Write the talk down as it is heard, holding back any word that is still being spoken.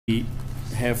We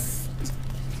have,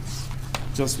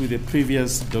 just with the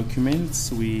previous documents,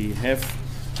 we have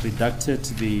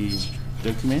redacted the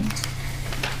document.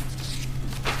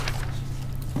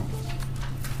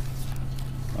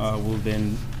 I will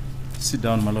then sit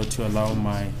down, my lord, to allow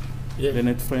my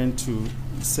learned friend to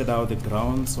set out the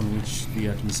grounds on which the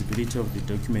admissibility of the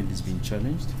document is being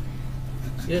challenged.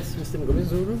 Yes, Mr.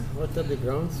 Mgomezulu, what are the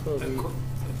grounds for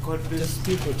the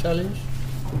dispute or challenge?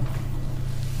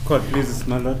 Court, please,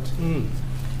 my lord.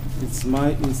 It's my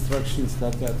instructions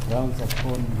that the grounds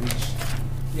upon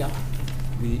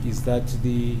which is that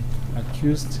the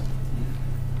accused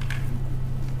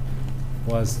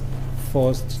was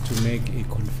forced to make a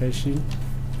confession.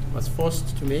 Was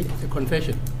forced to make a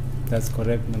confession? That's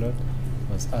correct, my lord.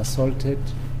 Was assaulted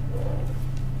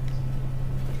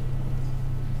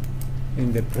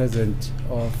in the presence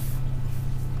of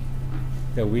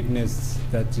the witness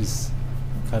that is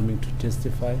coming to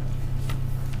testify.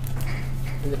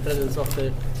 In the presence of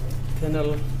the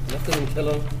Colonel, Lieutenant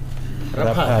Colonel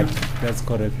Rapad. That's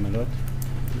correct, my lord.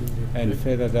 And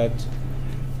further that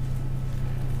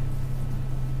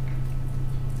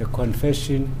the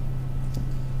confession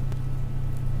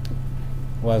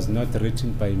was not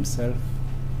written by himself.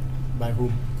 By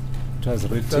whom? It was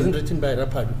written. It wasn't written by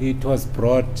Rapad. It was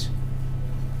brought.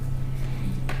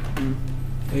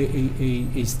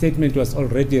 A statement was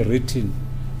already written,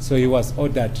 so he was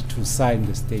ordered to sign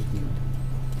the statement.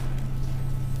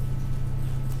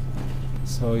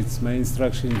 So it's my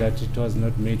instruction that it was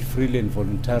not made freely and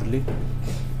voluntarily.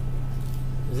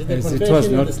 Is it a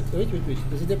confession? Wait.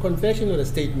 Is it a confession or a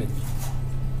statement?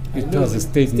 It was a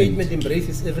statement. Statement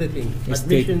embraces everything.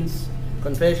 Admissions,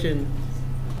 confession.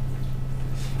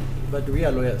 But we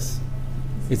are lawyers.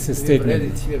 It's a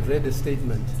statement. We have read the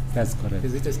statement. That's correct.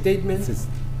 Is it a statement?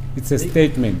 It's a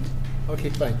statement. Okay,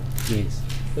 fine. Yes.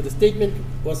 So the statement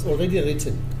was already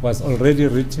written. Was already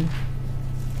written.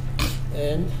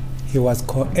 And? He was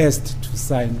coerced to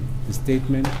sign the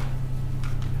statement.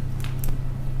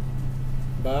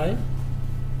 By?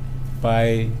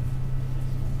 By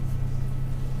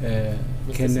Mr.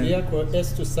 Siya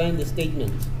coerced to sign the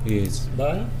statement. Yes.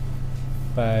 By?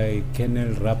 By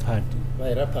Colonel Rapad.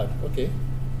 By Rapad, okay.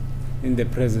 In the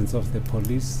presence of the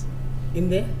police. In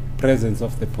the? Presence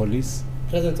of the police.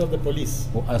 Presence of the police.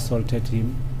 Who assaulted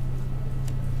him.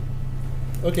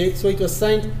 Okay, so it was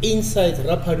signed inside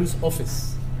Rapadu's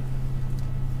office.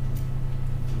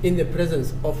 In the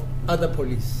presence of other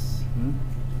police.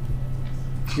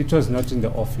 It was not in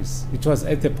the office. It was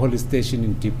at the police station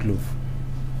in Deep Kloof.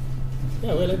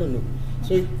 Yeah, well, I don't know.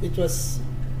 So it was...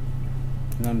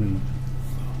 No.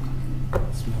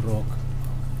 It's Morocco.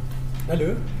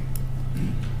 Hello?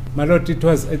 My lord, it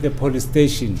was at the police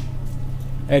station.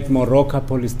 At Morocco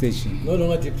police station. No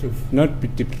longer Deep Kloof. Not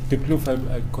Deep Kloof,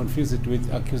 I confuse it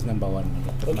with accused number 1.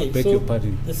 Okay, I beg so your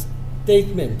pardon. The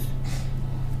statement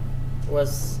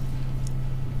was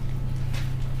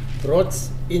brought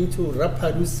into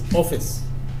Rapadu's office.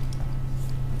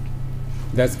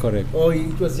 That's correct. Or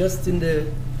it was just in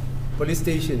the police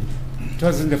station? It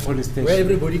was in the police station. Where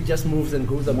everybody just moves and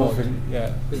goes about?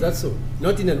 Yeah. Is that so?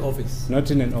 Not in an office? Not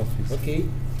in an office. Okay.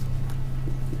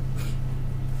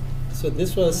 So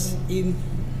this was in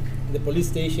the police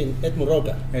station at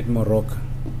Morocco? At Morocco.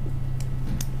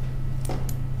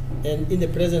 And in the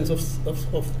presence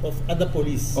of other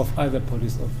police? Of other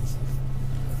police officers.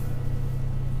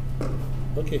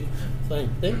 Okay, fine.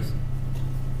 Thanks.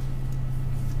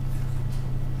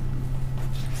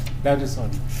 That is all.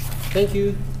 Thank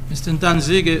you. Mr.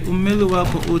 Ntanzi-ke ummeli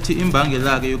wakho uthi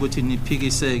imbangela-ke yokuthi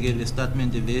niphikiseke le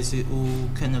statement lesi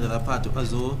uKolonel Rapad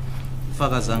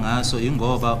azofakaza ngaso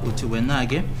ingoba uthi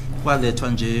wena-ke kwalethwa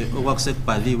nje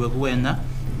okwakusekubhaliwe kuwena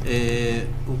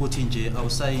ukuthi nje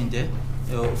awusayinde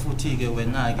futhi-ke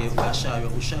wena-ke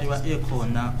ushaywa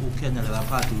ekhona uKolonel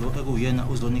Rapad lo ekuyena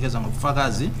uzonikeza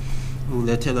ngobufakazi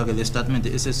ulethelwa-ke le statement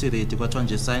esesiredi kwathiwa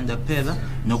nje signed kuphela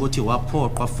nokuthi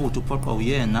waphoqwa futhi uphoqwa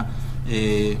uyena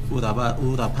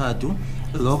uRapadu.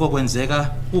 Lokho kwenzeka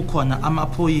kukhona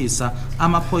amaphoyisa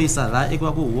la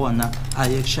ekwakuwona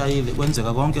ayekushayile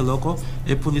kwenzeka konke lokho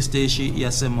epolice station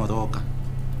yaseMorocco.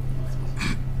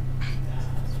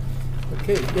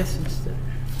 Okay, yes, Mr.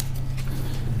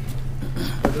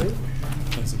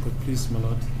 As a good please, my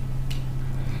lord.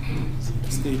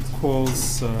 The state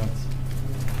calls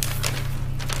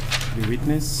the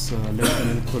witness,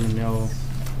 Lieutenant Colonel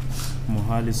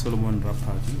Mohali Solomon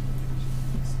Rapadu.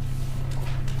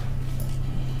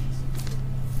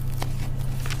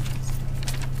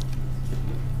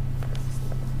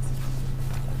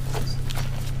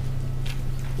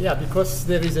 Yeah, because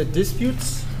there is a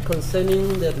dispute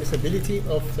concerning the admissibility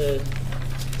of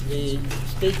the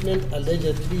statement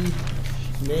allegedly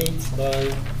made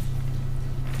by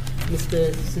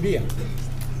Mr. Sibia.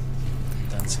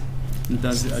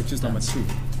 Ntanzi, accused number 2.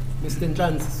 Mr.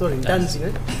 Ntanzi, sorry, Ntanzi,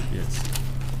 eh? Yes.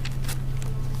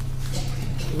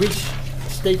 Which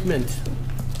statement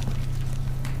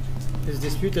is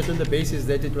disputed on the basis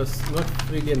that it was not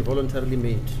freely and voluntarily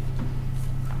made.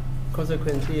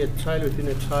 Consequently, a trial within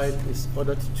a trial is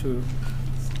ordered to,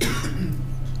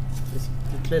 is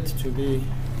declared to be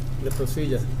the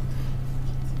procedure.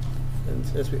 And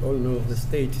as we all know, the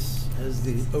state has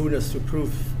the onus to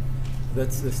prove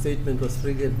that the statement was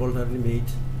freely and voluntarily made.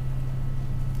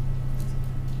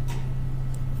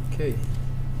 Okay.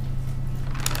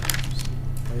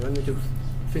 I want me to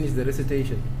finish the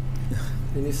recitation.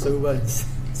 Any sober,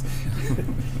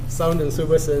 sound and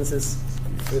sober senses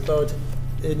without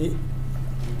any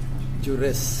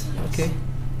duress. Okay?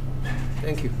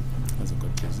 Thank you. That's a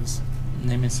good business.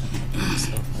 Name is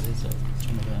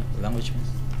language.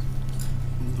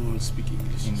 No, speak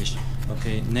English. English.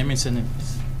 Okay. Name is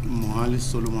Mohali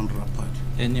Solomon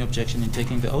Rapat. any objection in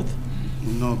taking the oath?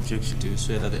 No objection. Do you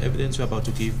swear that the evidence you are about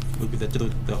to give will be the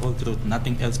truth, the whole truth,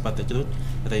 nothing else but the truth?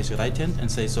 Raise your right hand and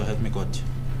say, "So help me God."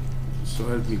 So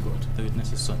help me God. The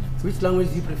witness is Sonia. Which language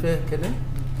do you prefer, Kenneth?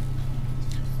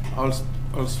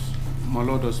 My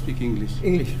Lord, I'll speak English.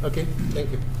 English. Okay.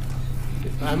 Thank you.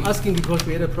 I'm asking because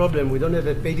we had a problem. We don't have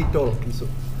a paid talk. So,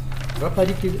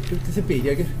 Rapadi is a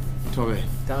paid. Tobe.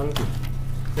 Thank you.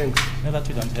 Thanks. No, that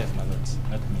we don't have, my lords,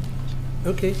 not me.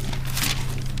 Okay.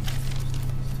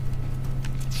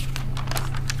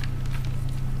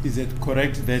 Is it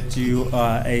correct that you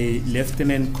are a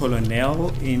lieutenant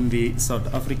colonel in the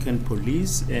South African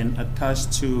Police and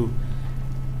attached to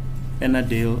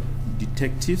Ennerdale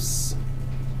Detectives?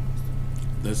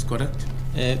 That's correct.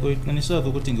 Uyiqiniseka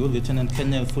ukuthi ngiwu-Lieutenant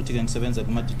Colonel futhi ke ngisebenza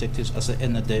kuma-detectives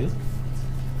ase-Ennerdale.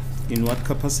 In what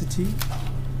capacity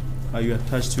are you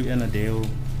attached to Ennerdale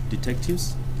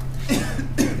Detectives?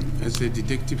 As a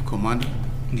detective commander,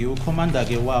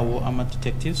 Ngiwu-commander-ke wawo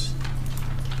ama-detectives.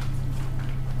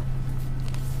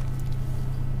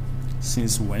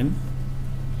 Since when?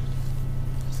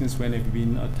 Since when have you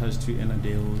been attached to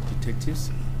Ennerdale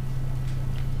Detectives?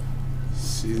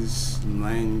 since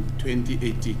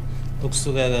 2018.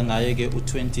 Ukusukela ngaye-ke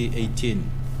u-2018.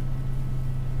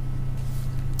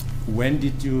 When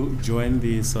did you join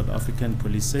the South African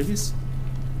Police Service?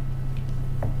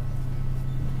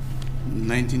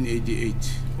 1988,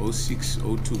 06,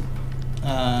 02.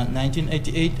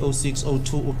 1988, 06,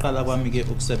 02 uqala kwami-ke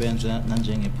ukusebenza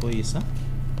nanjengephoyisa.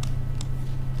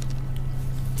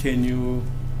 Can you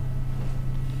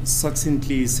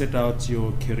succinctly set out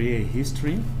your career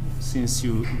history since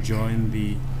you joined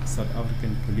the South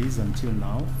African Police until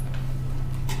now?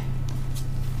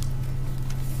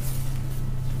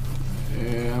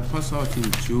 I passed out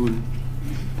in June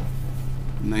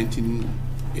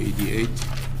 1988,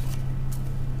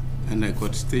 and I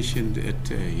got stationed at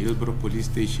Hillbrow Police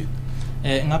Station.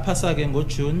 Ngaphasa-ke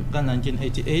ngoJune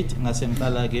ka-1988 ngase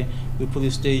ngiqala-ke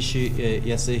kwi-police station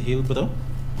yase-Hillbrow.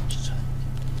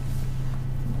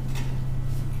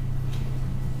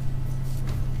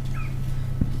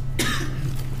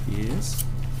 Yes.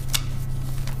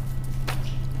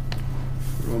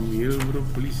 From Hillbrow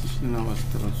Police Station,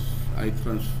 I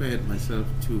transferred myself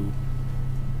to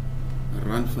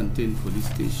Randfontein Police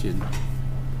Station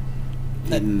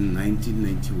in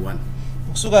 1991.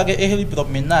 Ukusuka-ke e-Hillbrow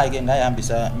mina-ke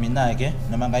ngayihambisa mina-ke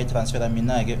noma ngayitransfera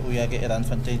mina-ke uya-ke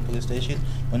e-Randfontein Police Station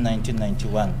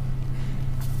ngo-1991.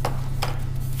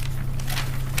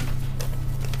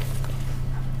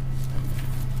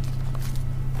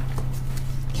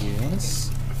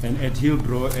 Yes. And at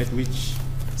Hillbrow, at which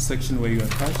section were you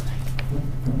attached?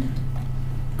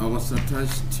 I was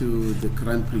attached to the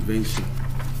crime prevention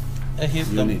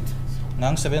E-Hillbrow unit.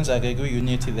 ngangisebenza-ke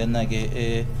kwi-unit lena-ke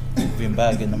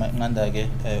evimba-ke noma enqanda-ke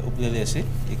ubulelesi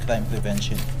i-crime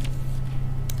prevention.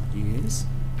 Yes.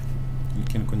 You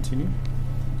can continue.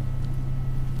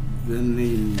 Then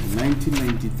in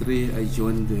 1993, I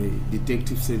joined the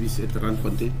detective service at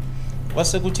Randfontein.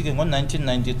 Kwase kuthi-ke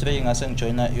ngo-1993 ngase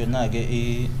ngijoyina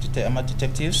yona-ke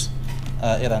ama-detectives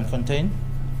e-Randfontein.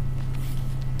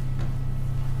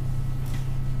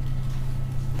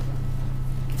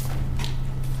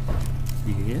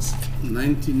 Yes.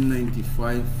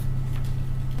 1995,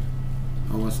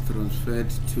 I was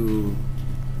transferred to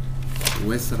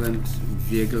Western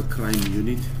Vehicle Crime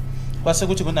Unit. Kwase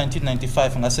kuthi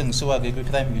ngo-1995 ngase ngisiwa-ke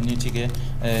kwi-crime unit-ke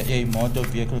motor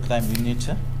vehicle crime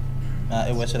unit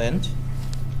e-West Rand.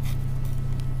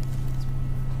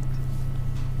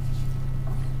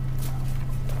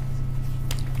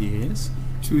 Yes.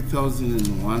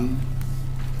 2001,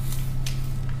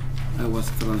 I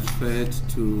was transferred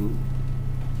to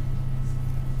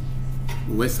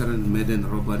Western Maiden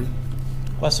Robbery.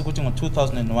 Kwase kuthi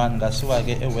ngo-2001 ngasiwa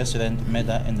ke e-Westland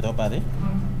Murder and Robbery.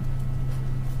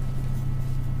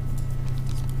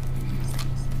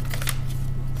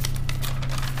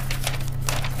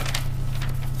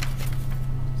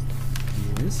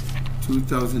 Yes.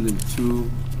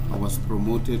 2002, I was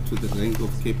promoted to the rank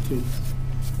of captain.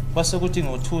 Kwase kuthi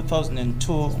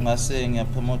ngo-2002 ngase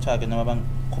ngiyapromotha ke noma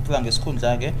bangikhuphula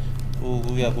ngesikhundla ke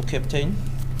ukuya ku-captain.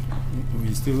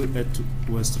 We're still at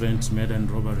Western Murder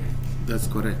and Robbery. That's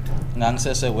correct.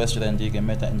 Ngangisese-Westland ke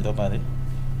Murder and Robbery.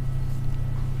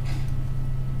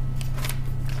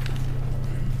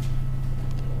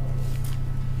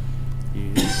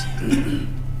 Yes.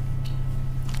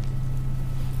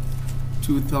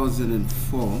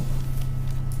 2004,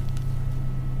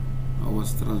 I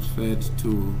was transferred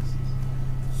to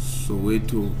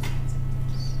Soweto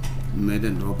Murder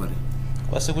and Robbery.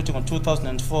 Kwase kuthi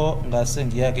ngo-2004 ngase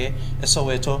ngiya ke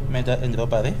eSoweto Murder and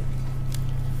Robbery.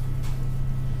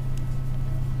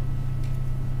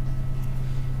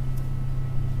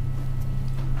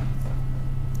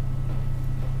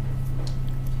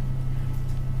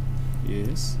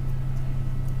 Yes.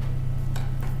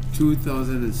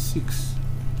 2006,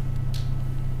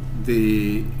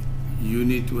 the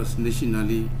unit was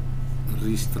nationally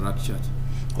restructured.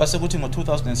 Kwase kuthi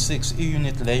ngo-2006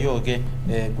 i-unit leyo ke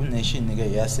ku-nation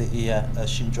ke yase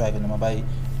iyashintshwa ke noma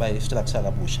bayi-structure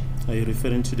kabusha. Are you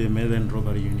referring to the Murder and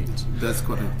Robbery unit? That's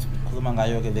correct. Khuluma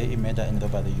ngayo ke le i-Murder and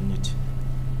Robbery unit.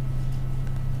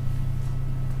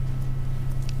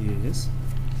 Yes.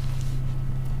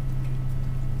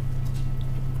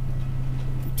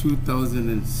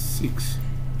 2006,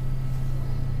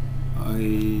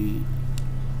 I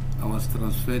was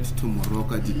transferred to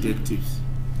Morocco Detectives.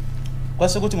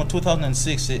 Kwase kuthi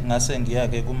ngo-2006 ngase ngiya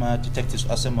ke kuma-detectives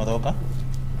ase-Morocco.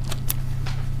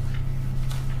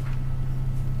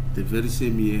 The very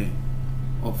same year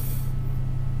of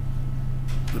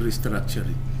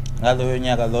restructuring. Ngaloyo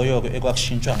nyaka loyo ke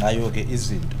ekwakushintshwa ngayo ke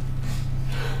izinto.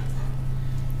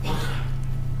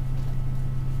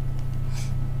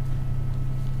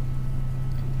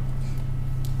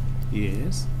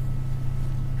 Yes.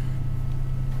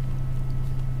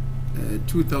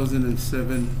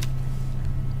 2007,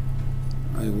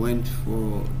 I went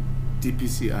for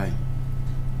DPCI,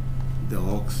 the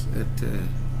Hawks at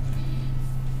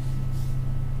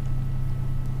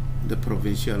the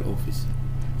provincial office.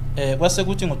 Kwase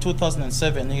kuthi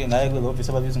ngo-2007 ke ngaye kule office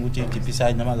ababiza ukuthi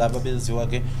i-DPCI noma laba beziwa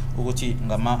ke ukuthi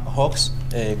ngama-Hawks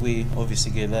kwi-office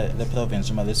ke le province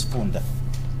noma lesifunda.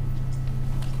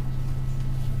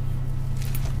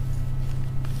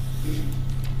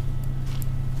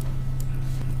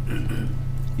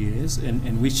 Yes.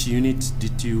 And which unit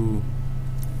did you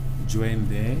join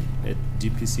there at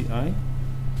DPCI?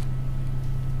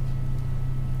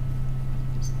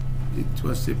 It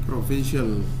was a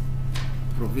provincial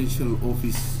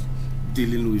office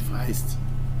dealing with heist.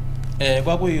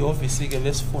 Kwakuyi-office ke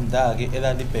lesifunda ke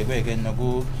elalibhekwe ke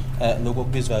lokho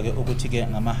kubizwa ke ukuthi ke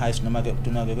ngama-heist noma ke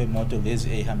ukudunwa ke kwey'moto lezi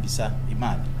ey'hambisa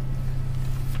imali.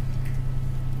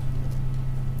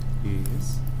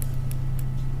 Yes.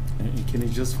 And can you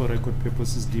just for record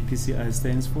purposes, DPCI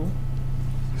stands for?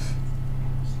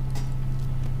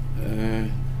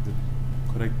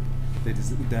 Correct. That is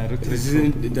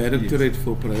the Directorate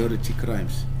for Priority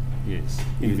Crimes. Yes.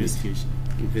 Unit.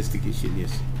 Investigation.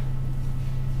 Yes.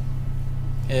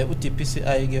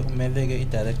 U-DPCI ke umele ke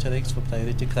i-Directorate for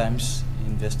Priority Crimes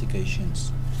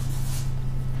Investigations.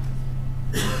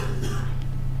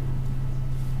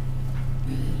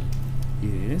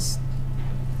 Yes.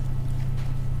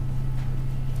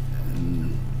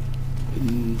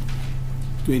 In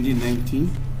 2019,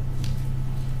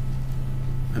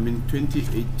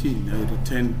 2018,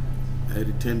 I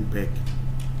returned back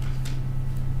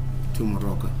to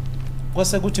Morocco.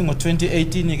 Kwase kuthi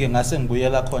ngo-2018 ke ngase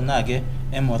ngibuyela khona ke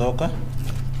eMorocco.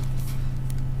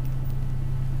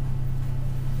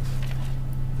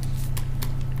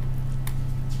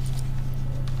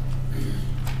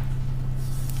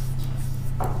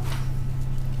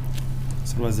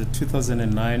 So was it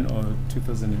 2009 or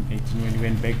 2018 when you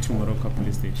went back to Morocco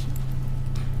police station?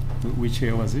 Which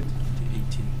year was it?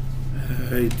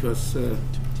 2018. It was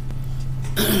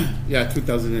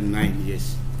 2009.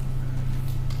 Yes.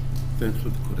 Thanks for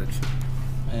the correction.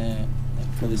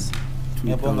 Police.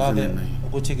 Ngiyabonga ke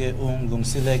ukuthi ke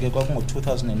ungilungisileke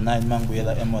kwakungo-2009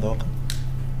 mangibuyela eMorocco.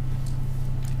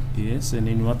 Yes, and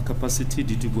in what capacity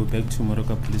did you go back to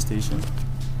Morocco police station?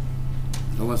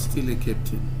 I was still a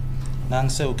captain.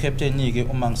 Ngangise u-captain ke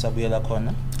uma ngisabuyela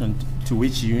khona. And to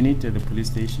which unit at the police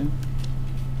station?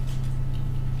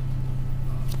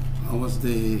 I was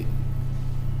the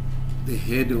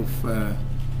head of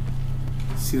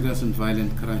serious and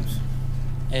violent crimes.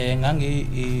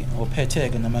 Ngangi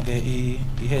ophethe-ke noma-ke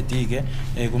ihedi-ke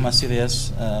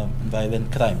kuma-serious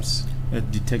violent crimes.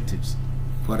 Detectives.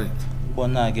 Correct.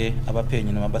 Bona-ke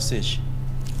abaphenyi noma abaseshi.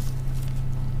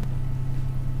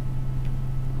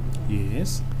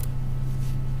 Yes.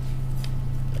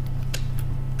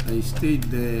 I stayed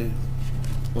there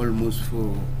almost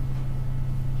for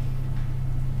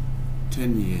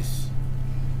 10 years.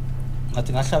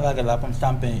 Ngathi ngahlala-ke lapho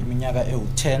mhlampe iminyaka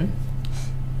ewu-10.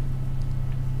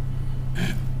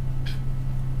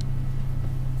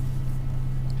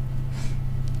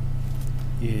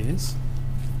 Yes.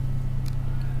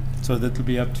 So that will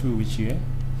be up to which year?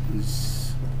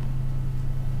 It's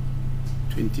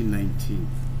 2019.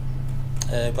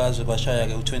 Baze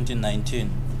bashaya-ke u-2019.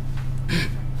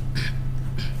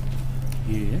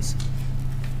 Yes.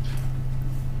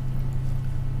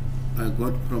 I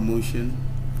got promotion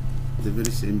the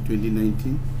very same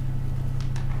 2019.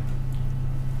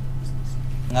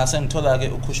 Ngase ngithola-ke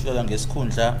ukhushulelwa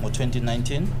ngesikhundla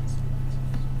ngo-2019.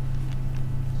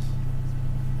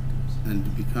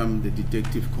 And become the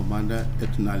detective commander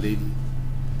at Naledi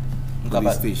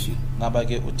police station.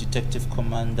 Ngaba-ke u-detective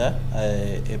commander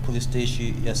police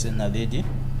station yase-Naledi.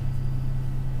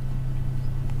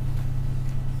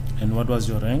 And what was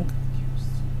your rank?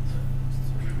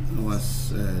 I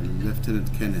was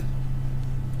lieutenant colonel.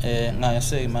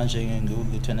 Ngase manje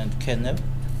ngiwu-lieutenant colonel.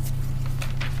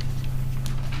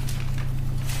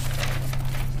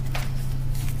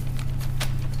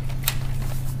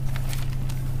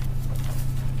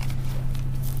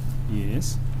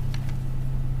 Yes.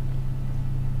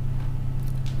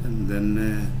 And then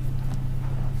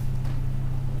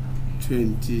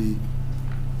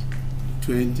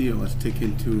 2020 I was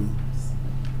taken to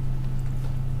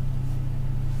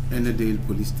Annandale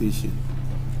police station.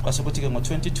 Kwase kuthi-ke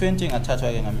ngo-2020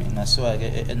 ngathathwa-ke ngasiwa-ke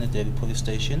e-Annandale police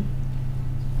station.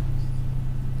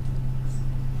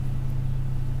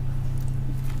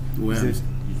 Where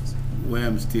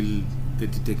I'm still the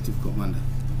detective commander.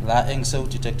 La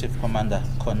engise-detective commander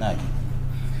khona-ke.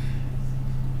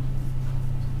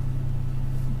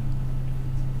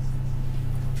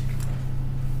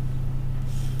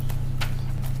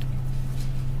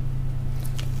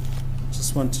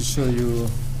 Just want to show you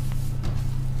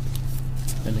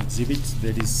an exhibit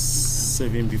that is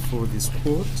serving before this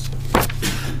court.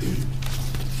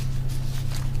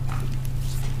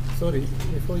 Sorry,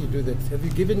 before you do that, have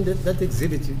you given that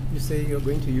exhibit you say you're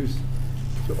going to use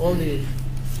to all the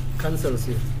councils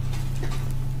here?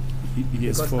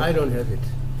 Yes, Because I don't have it.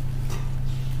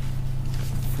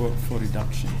 For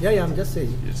reduction. Yeah, I'm just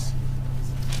saying. Yes.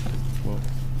 Well,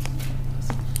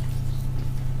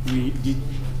 we did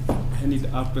hand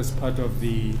it up as part of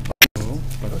the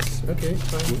but Okay,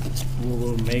 fine. we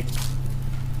will make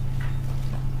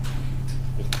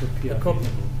a copy A copy,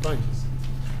 available. fine.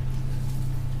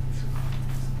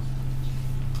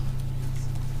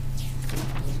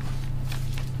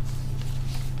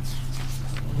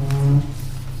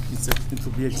 It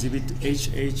will be exhibit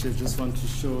HH. I just want to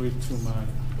show it to my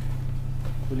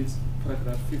colleagues.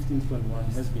 Paragraph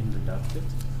 15.1 has been redacted.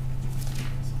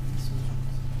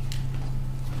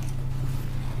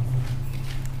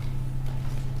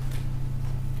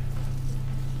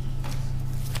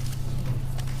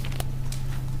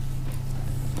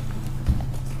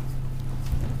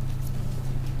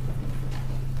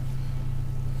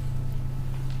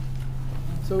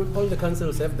 So all the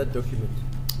councils have that document.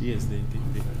 Yes, they do.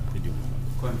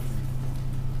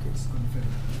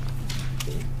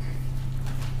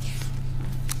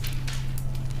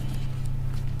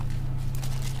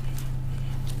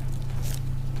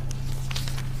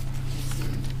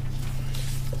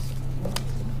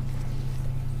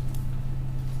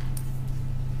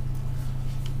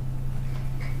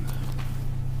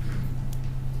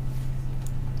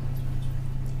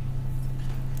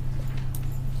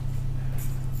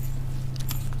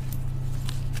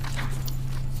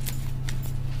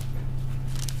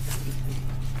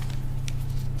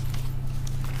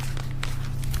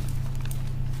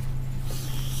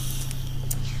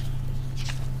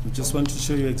 Just want to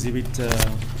show you exhibit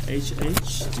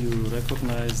HH. Do you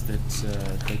recognize that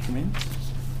document?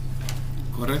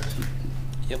 Correct.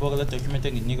 Yebo-ke le document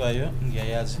enginikwayo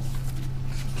ngiyayazi.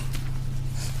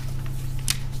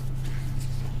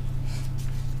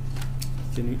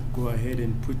 Can you go ahead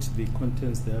and put the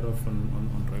contents thereof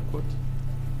on record?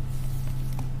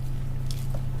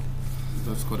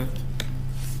 That's correct.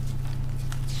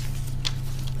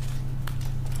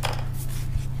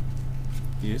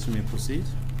 Yes, you may proceed.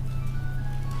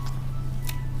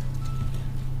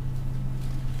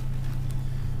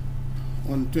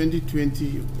 On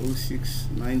 2020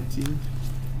 0619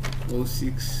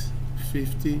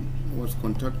 0650, I was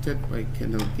contacted by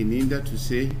Colonel Gininda to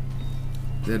say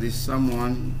there is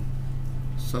someone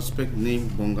suspect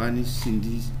named Bongani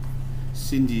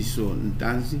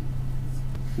Ntanzi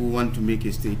who want to make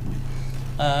a statement.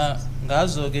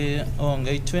 Ngazo ke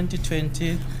onge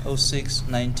 2020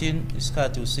 0619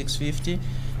 isikhathi u650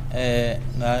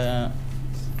 nga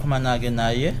khomana ke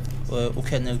naye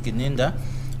uKolonel Gininda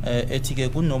ethi ke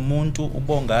kunomuntu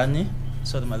uBongani,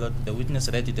 sorry my lord, the witness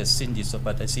read it as Sindiso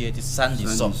but I see it is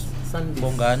Sandiso.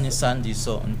 Bongani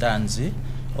Sandiso Ntanzi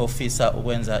officer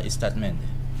ukwenza istatement.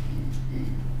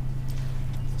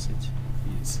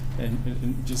 Yes.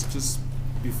 And just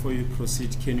before you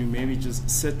proceed, can you maybe just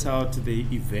set out the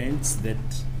events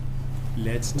that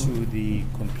led to the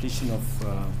completion of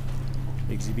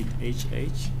Exhibit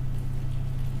HH?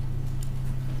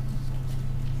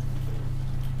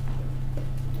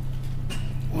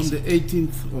 On the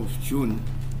 18th of June,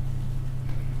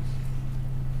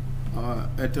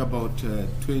 at about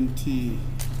 2000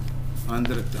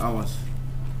 hours,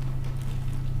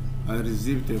 I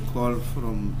received a call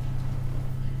from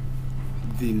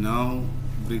the now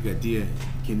Brigadier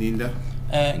Gininda.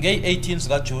 Nge 18th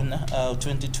ka June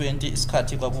 2020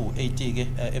 isikhathi kwaku 80 ke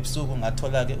ebusuku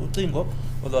ngathola ke ucingo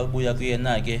olwabuya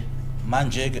kuyena ke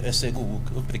manje ke eseku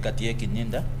Brigadier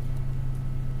Gininda.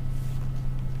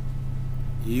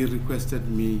 He requested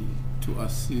me to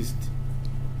assist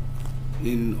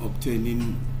in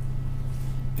obtaining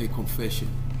a confession.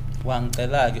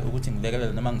 Wangicela ke ukuthi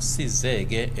ngilekelele noma ngisize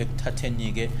ke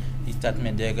ekuthatheni ke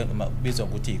istatement yake bizwa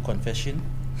ukuthi i-confession.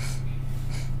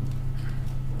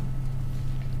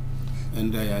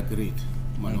 And I agreed.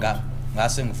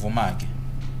 Ngase ngivuma ke.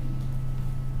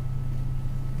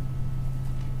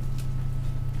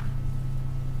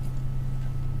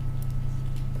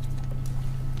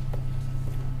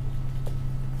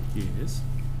 Yes.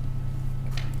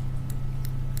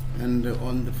 And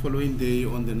on the following day,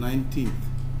 on the 19th,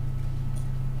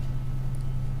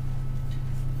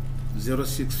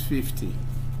 0650,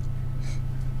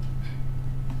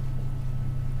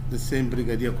 the same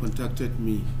brigadier contacted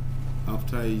me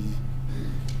after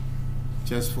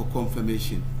just for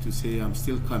confirmation to say I'm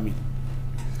still coming.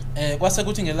 Kwase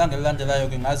kuthi ngelanga elilandelayo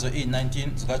ke ngazo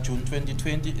i-19 zika June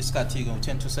 2020 isikhathi ke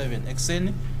 10 to 7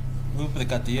 ekseni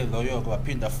ubrigadier loyo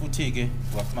kwaphinda futhi ke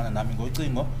waxhumana nami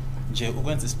ngocingo nje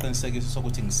ukwenza isiqinisekiso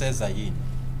sokuthi ngiseza yini.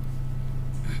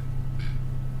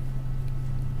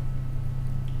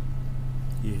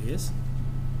 Yes.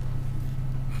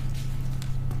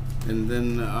 And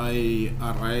then I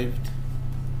arrived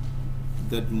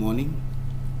that morning.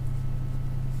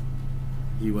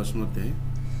 He was not there.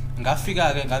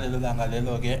 Ngafika ke ngalelo langa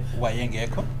lelo ke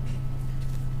wayengekho.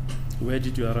 Where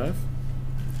did you arrive?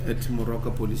 At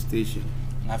Moroka police station.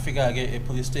 Ngafika ke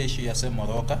police station yase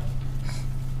Moroka.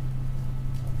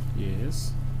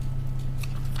 Yes.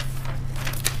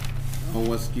 I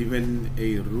was given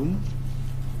a room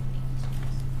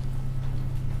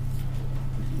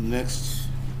next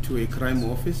to a crime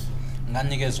office.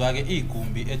 Nganikezwa ke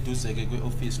igumbi eduze ke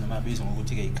kwe-office noma bizwa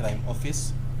ngokuthi ke i-crime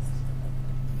office.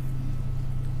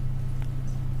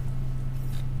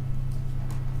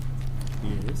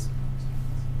 Yes.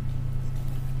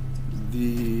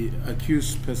 The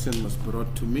accused person was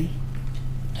brought to me.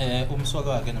 Umsolo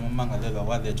wakhe noma umangalelwa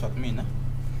walethwa kumina.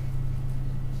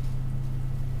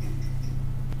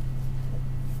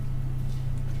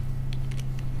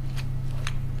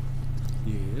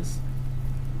 Yes.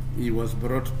 He was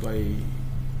brought by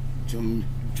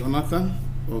Jonathan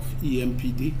of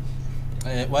EMPD.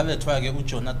 Walethwa ke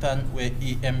uJonathan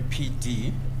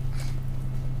we-EMPD.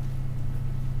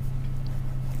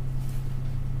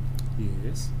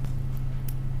 Yes.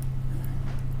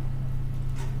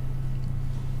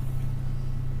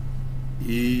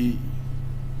 He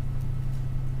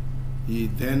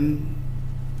then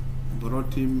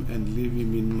brought him and leave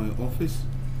him in my office.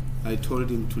 I told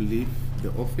him to leave the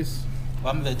office.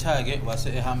 Wamletha ke wase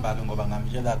ehamba ke ngoba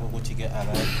ngamtshela ukuthi ke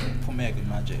akaphumeke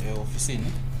manje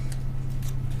e-ofisini.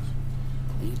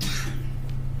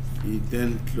 He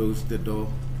then closed the door.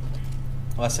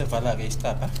 Wasevala ke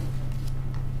isicapha.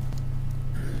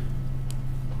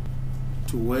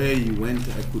 To where he went,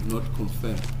 I could not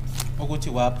confirm. Ukuthi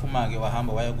waphuma ke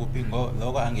wahamba waya kuphi ngo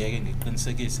lokho angeke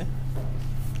ngiqinisekise.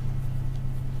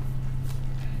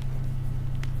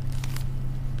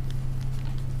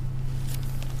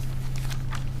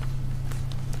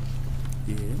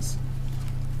 Yes.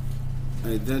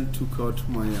 I then took out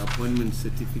my appointment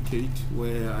certificate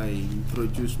where I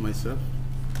introduced myself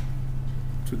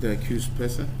to the accused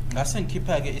person. Ngase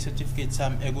ngikhipha ke i-certificate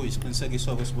sami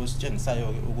ekuyisiqinisekiso ke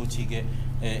sibositshengisayo ke ukuthi ke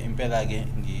impela ke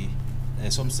ngi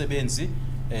somsebenzi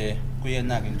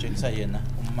kuyena ke ngitshengisa yena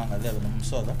ummangalelo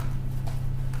nomsola.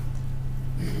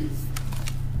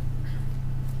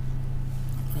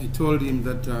 I told him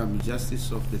that I'm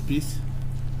justice of the peace.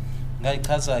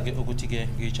 Ngayichaza ke ukuthi ke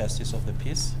ngiyi-justice of the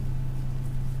peace.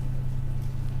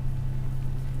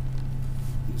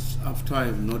 It's after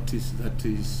I've noticed that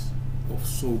he's of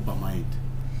sober mind.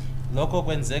 Lokho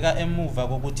kwenzeka emuva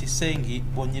kokuthi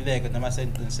sengibonileke noma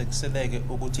sengiqinisekiseleke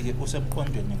ukuthi ke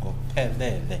usemqondweni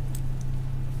ngokuphelele.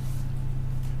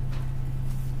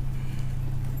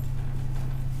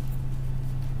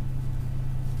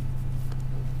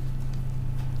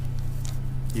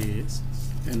 Yes.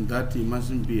 And that he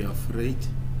mustn't be afraid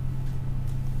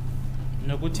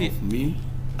Nokuthi of me.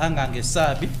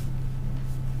 angangesabi.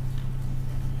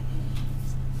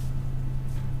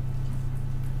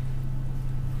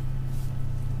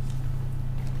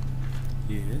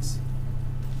 Yes.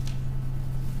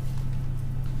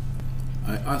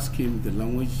 I asked him the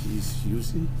language he's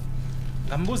using.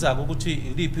 Ngambuza ukuthi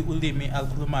iliphi ulimi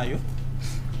alikhulumayo.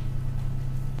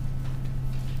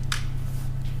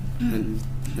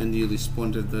 And he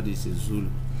responded that he's a Zulu.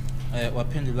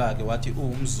 Waphendula ke wathi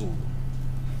uwumZulu.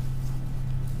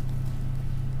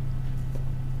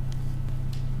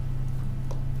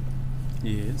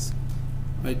 Yes.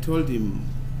 I told him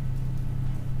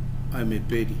I'm a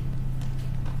Pedi,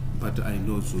 but I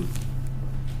know Zulu.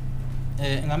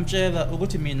 Ngamtshela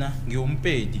ukuthi mina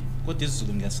ngiwumpedi kodwa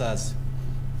isiZulu ngiyasazi.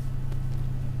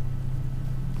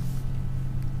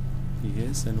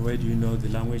 Yes, and where do you know the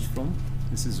language from?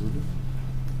 This is Zulu.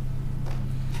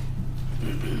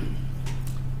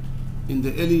 In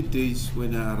the early days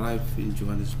when I arrived in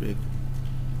Johannesburg,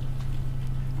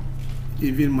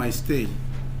 even my stay,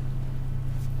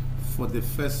 for the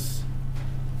first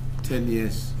 10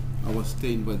 years, I was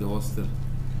staying by the hostel.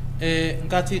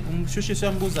 Nkathi umshushisi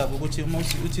wambuza ukuthi uma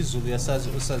uthi isiZulu yasazi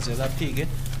usazela phike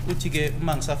uthi ke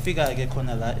uma ngisafika ke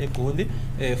khona la eGoli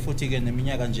futhi ke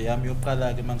neminyaka nje yami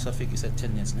yokuqala ke mangisafika ise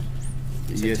 10 years ne.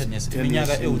 Yes, 10 years. 10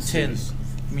 Iminyaka years ewu10. since.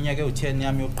 Iminyaka ewu10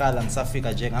 yami yokuqala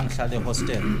ngisafika nje ngangihlala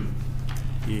ehostel.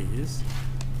 Yes.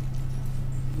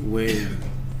 Where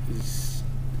this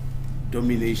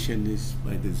domination is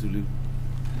by the Zulu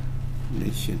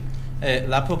nation.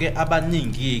 Lapho ke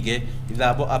abaningi ke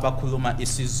labo abakhuluma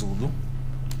isiZulu.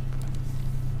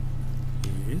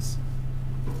 Yes.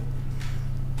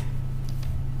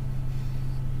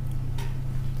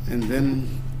 And then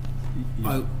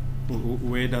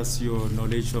Where does your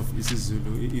knowledge of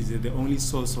isiZulu, is it the only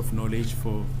source of knowledge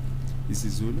for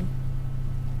isiZulu?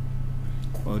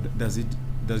 Or does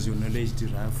your knowledge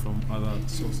derive from other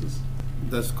sources?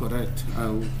 that's correct.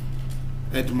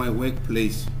 At my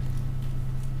workplace,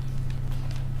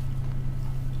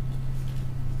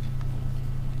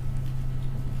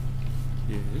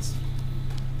 Yes.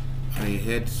 I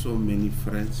had so many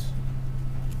friends.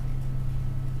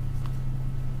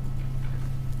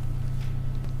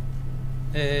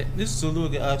 IsiZulu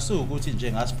ke akusukuthi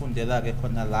nje ngasifundela ke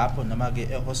khona lapho noma ke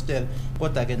ehostel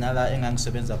kodwa ke nala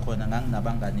engangisebenza khona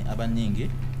nganginabangani abaningi.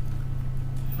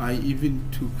 I even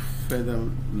took further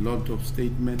lot of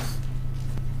statements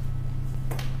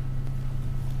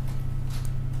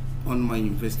on my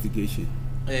investigation.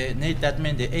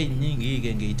 Ney'tatimende ey'ningi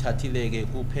ke ngiyithathile ke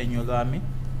kuphenyo lwami.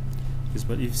 Yes,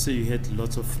 but if you say you had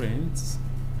lots of friends,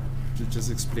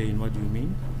 just explain what do you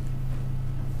mean?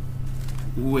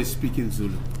 Who were speaking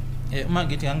Zulu. Uma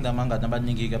ngithi nganginabangani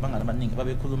abaningi ke abangani abaningi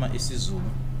babekhuluma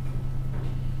isiZulu.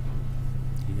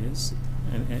 Yes.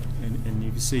 And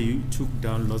if you say you took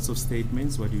down lots of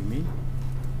statements, what do you mean?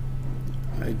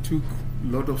 I took a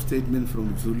lot of statements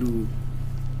from Zulu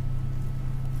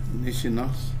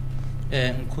nationals.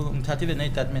 Ngithathile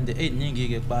ney'tatimende ey'ningi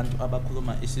ke kubantu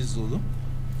abakhuluma isiZulu.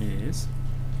 Yes.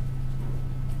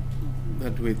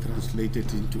 That were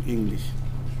translated into English.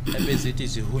 Ebezithi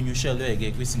zihunyushelwe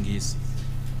ke kwisingisi.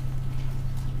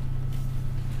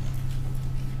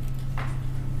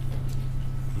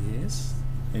 Yes.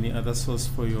 Any other source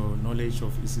for your knowledge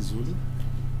of isiZulu?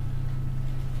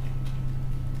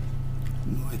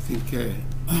 No, I think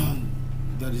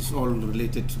that is all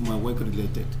related to my work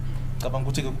related. Cabanga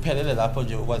ukuthi ke kuphelele lapho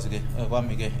nje ukwazi ke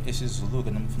kwami ke isiZulu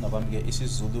ke nomfuna kwami ke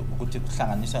isiZulu ukuthi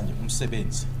kuhlanganisa nje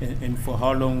umsebenzi. And for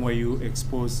how long were you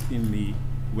exposed in the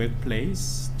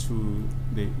workplace to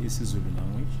the isiZulu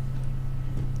language?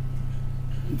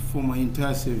 For my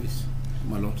entire service,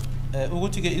 my lord.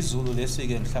 Ukuthi ke isiZulu lesi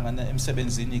ke ngihlangana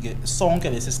emsebenzini ke sonke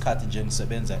lesi sikhathi nje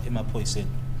ngisebenza emaphoyiseni.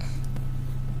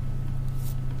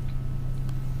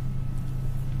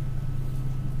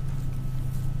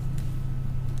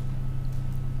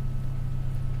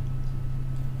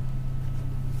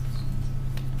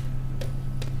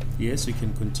 Yes, you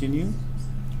can continue.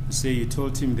 Say you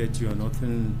told him that you are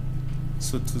Northern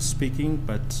Sotho speaking,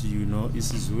 but you know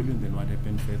isiZulu, and then what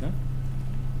happened further?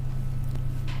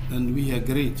 And we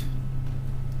agreed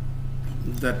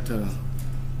that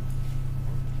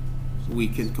we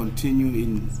can continue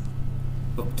in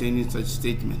obtaining such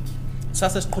statements.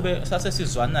 Sase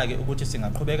sizwana ke ukuthi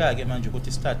singaqhubeka ke manje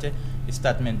ukuthi sithathe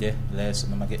istatement leso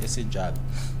noma ke esinjalo.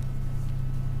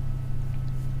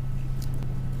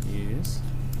 Yes.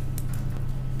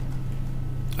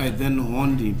 I then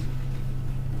warned him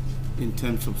in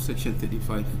terms of Section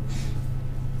 35,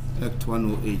 Act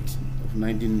 108 of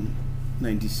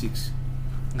 1996.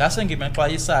 Ngase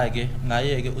ngimexwayisa ke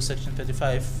ngaye ke uSection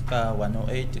 35 ka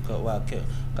 108 ka wakhe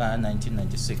ka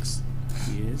 1996.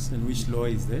 Yes, and which law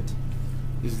is that?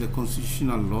 Is the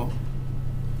constitutional law.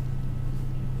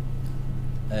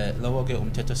 Lawo ke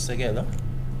umthethosisekelo.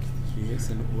 Yes,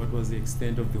 and what was the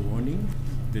extent of the warning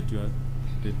that you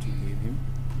gave him?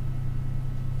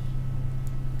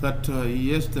 That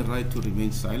he has the right to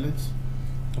remain silent,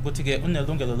 Ukuthi ke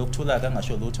unelungelo lokuthula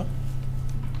kangasho lutho.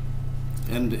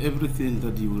 and everything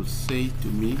that he will say to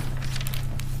me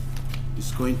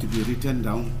is going to be written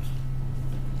down,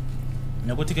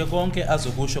 Nokuthi ke konke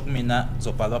azokusho kumina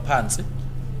zobhalwa phansi.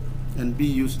 and be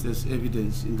used as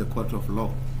evidence in the court of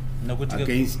law Nokuthi ke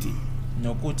against him.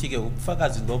 nokuthi ke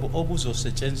ubufakazi lobo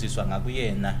obuzosetshenziswa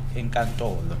ngakuyena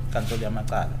enkantolo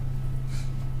yamacala.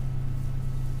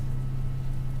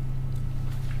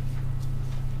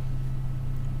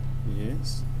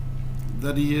 Yes.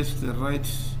 That he has the right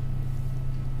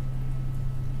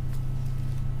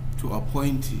to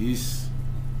appoint his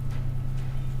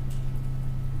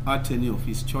attorney of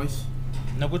his choice,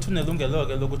 Nokuthi unelungelo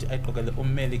ke lokuthi ayiqokele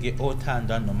ummeli ke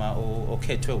othanda noma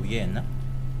okhethwe uyena.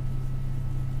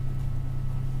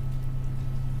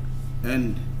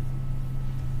 and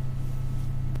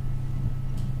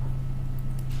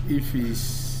if he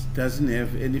doesn't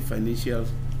have any financial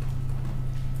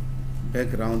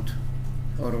background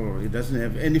or he doesn't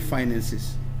have any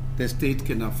finances, the state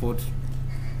can afford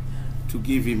to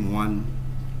give him one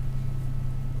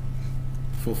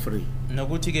for free.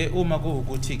 Nokuthi ke uma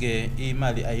kuukuthi ke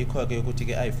imali ayikho ke ukuthi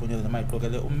ke ayifunele noma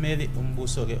ayiqokele ummeli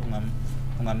umbuso ke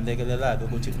ungamlekelela ke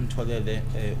ukuthi umtholele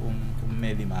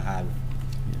ummeli mahala.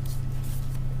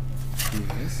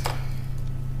 Yes.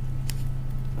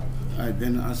 I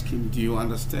then asked him, do you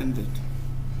understand it?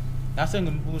 Ngase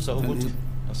ngimbuza ukuthi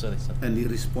sorry. And he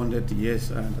responded,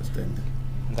 yes, I understand it.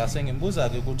 Ngase ngimbuza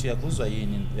ke ukuthi uyakuzwa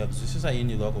yini, uyakuzwisisa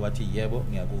yini lokho, wathi yebo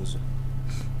ngiyakuzwa.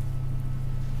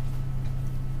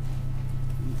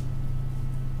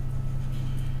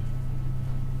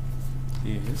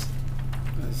 Yes.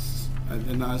 I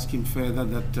then asked him further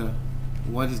that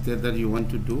what is that you want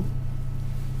to do?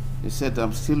 He said,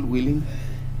 I'm still willing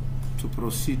to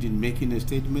proceed in making a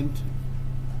statement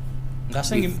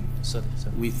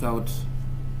without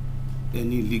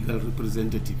any legal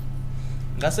representative.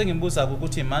 Ngase ngimbuza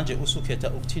ukuthi manje usukhetha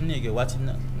ukuthini ke, wathi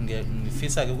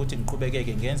ngifisa ke ukuthi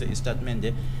ngiqhubekeke ngenze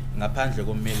istatement ngaphandle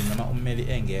kommeli noma ummeli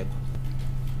engekho.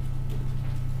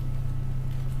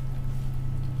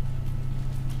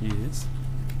 Yes.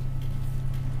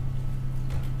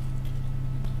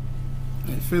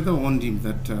 I further warned him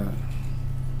that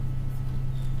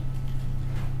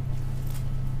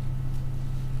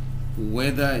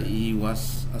whether he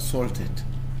was assaulted,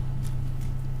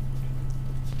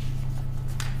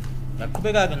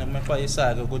 Ngaqhubeka ke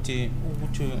nokumexwayisa ke ukuthi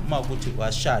uma ukuthi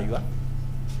washaywa.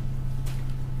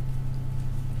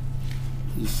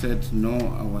 he said,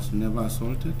 no, I was never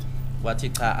assaulted. Wathi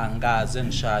cha angikaze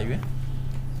ngishaywe.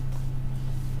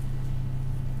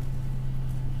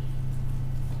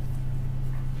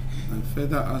 I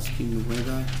further asked him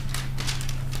whether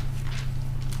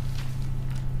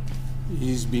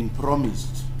he's been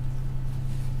promised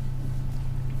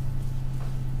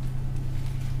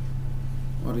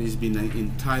or he's been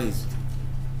enticed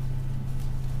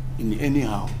in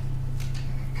anyhow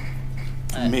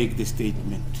to make the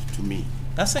statement to me.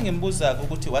 Ngase ngimbuza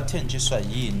ukuthi wathenjiswa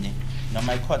yini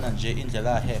noma ikhona nje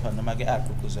indlela aheha noma ke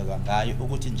agqugquzelwa ngayo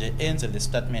ukuthi nje enze le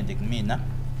statement kumina.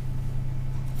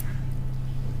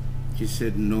 He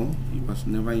said no, he was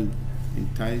never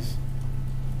enticed.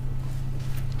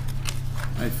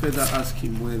 I further asked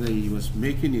him whether he was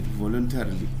making it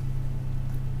voluntarily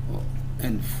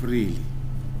and freely.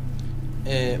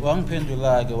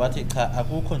 Wangiphendula ke wathi cha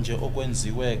akukho nje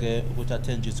okwenziwe ke ukuthi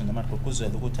athenjiswe noma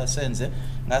agqugquzelwe ukuthi asenze.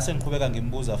 Ngase ngiqhubeka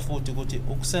ngimbuza futhi ukuthi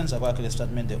ukusenza kwakhe le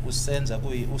statement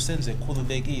usenze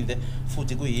khululekile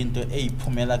futhi kuyinto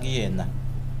eyiphumela kuyena.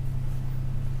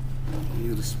 He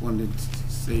responded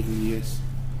saying yes.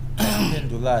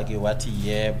 Waphendula ke wathi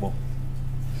yebo.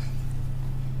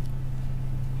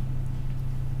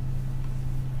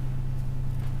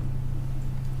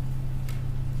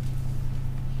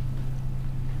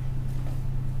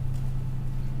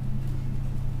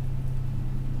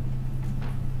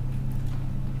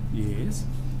 Yes.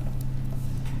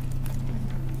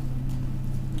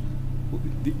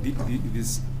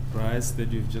 This price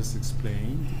that you've just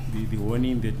explained, the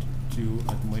warning that you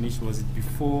admonished, was it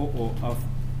before or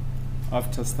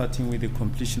after starting with the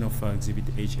completion of Exhibit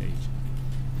HH?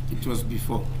 It was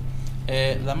before.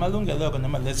 La malungelo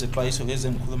noma lezi xwayiso lezi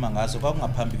engikhuluma ngazo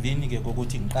kwakungaphambilini ke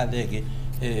kokuthi ngiqaleke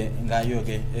ngayo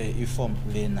ke iform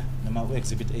lena noma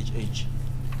exhibit HH.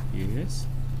 Yes.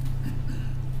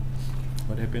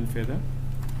 What happened further?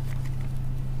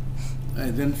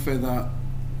 I then further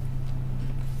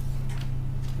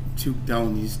took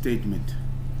down his statement.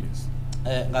 Yes.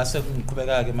 Ngase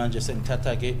ngiqhubeka ke manje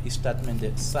sengithatha ke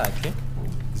istatement sakhe.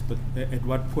 Yes, but at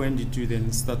what point did you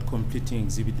then start completing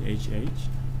Exhibit HH?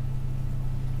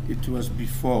 It was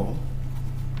before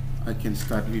I can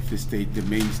start with the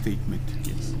main statement.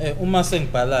 Yes. Uma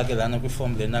sengibhala ke lana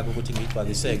kwiform lena ukuthi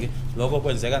ngigcwaliseke lokho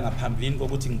kwenzeka ngaphambilini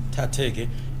kokuthi ngithatheke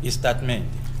istatement.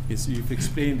 Yes, you've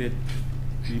explained that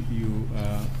you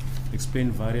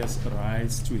explained various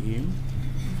rights to him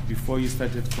before you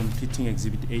started completing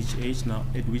Exhibit HH. Now,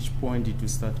 at which point did you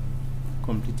start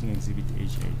completing Exhibit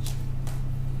HH?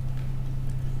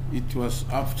 It was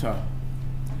after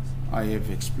I have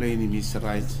explained him his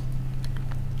rights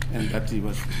and that he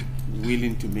was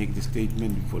willing to make the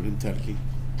statement voluntarily.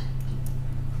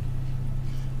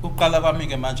 Uqala kwami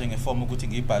ke manje ngeform ukuthi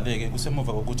ngibhaleke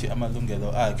kusemuva kokuthi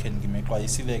amalungelo akhe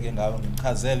ngimeqwayisileke ngawo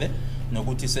ngimchazele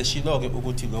nokuthi seshiloke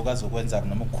ukuthi lokho azokwenza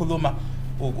noma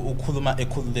ukukhuluma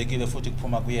ekhululekile futhi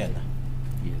kuphuma kuyena.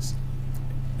 Yes.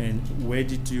 And where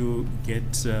did you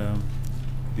get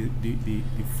the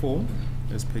form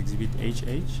as per Exhibit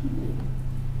HH?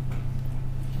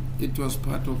 It was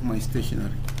part of my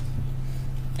stationery.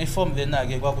 Iform lena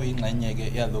ke kwakuyingxenye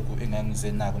ke yalokhu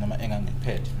engangizenako noma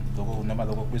engangiphethe lokho noma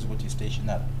lokho kubizwa ukuthi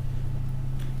stationery.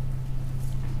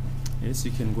 Yes,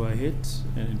 you can go ahead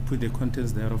and put the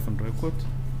contents thereof on record.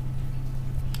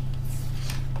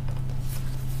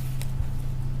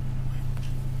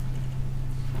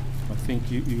 I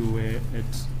think you were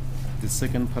at the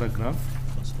second paragraph.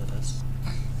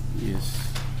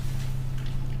 Yes.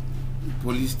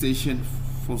 Police Station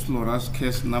Fosloras,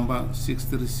 case number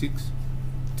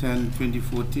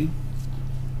 636-10-2014.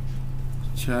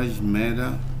 Charge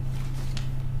murder,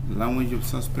 language of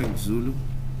suspect Zulu,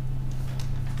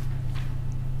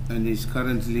 and is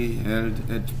currently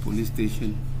held at Police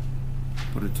Station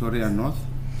Pretoria North.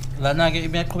 Lana ke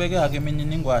imiyaqhubeka ke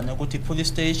imininingwane ukuthi police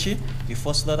station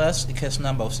iFosloras case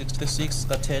number 636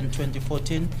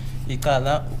 ka10-2014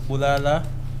 iqala ulala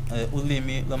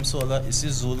ulimi lomsola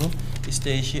isiZulu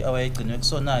istation awayigcinwe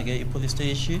kusona ke ipolice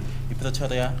station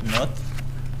iPretoria North.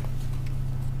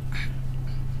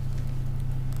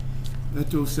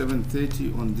 At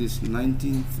 07:30 on this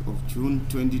 19th of June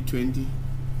 2020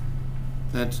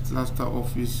 at cluster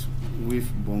office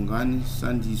with Bongani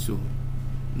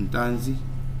Ntanzi,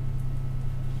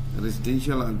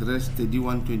 residential address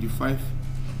 3125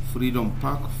 Freedom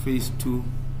Park, Phase 2,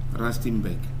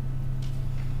 Rustenburg.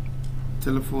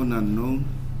 Telephone unknown.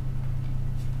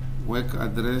 Work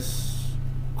address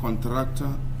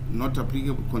contractor, not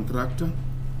applicable contractor.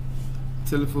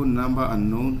 Telephone number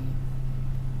unknown.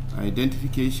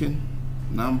 Identification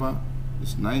number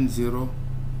is 90-1202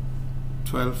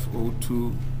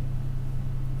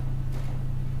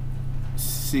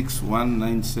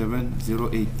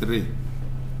 6197083.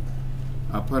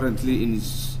 Apparently in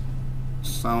his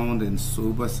sound and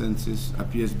sober senses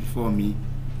appears before me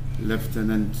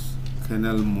Lieutenant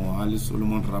Colonel Mohali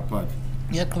Solomon Rapad.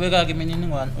 Yaqhubeka ke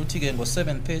imininingwane uthi ke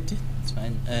ngo7:30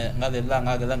 ngale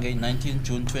langa ke lange 19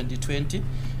 June 2020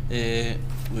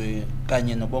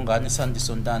 kanye noBongani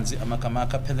Ntanzi amagama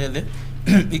akaphelele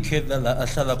ikhela la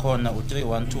ahlala khona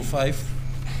u3125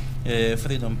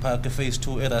 Freedom Park Phase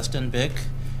 2 eRustenburg.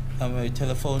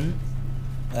 Telephone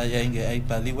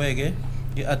ayibhaliwe ke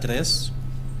i-address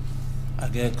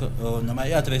akekho noma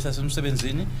i-address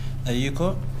yasemsebenzini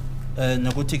ayikho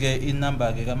nokuthi ke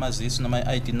inumber ke kamazisi noma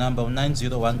i-ID number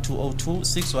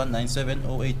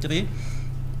 901202619783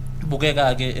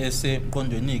 bukeka ke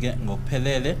esemqondweni ke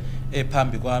ngokuphelele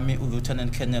ephambi kwami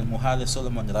uLieutenant Colonel Mohale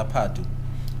Solomon Rapadu.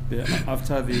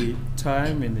 After the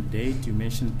time and the date you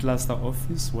mentioned cluster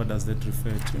office, what does that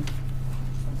refer to?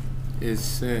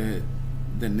 It's the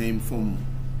name from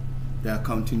the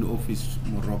accounting office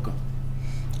Morocco.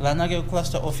 Lana ke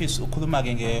cluster office ukhuluma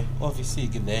ke nge office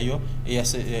ke leyo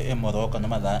eyase eMorocco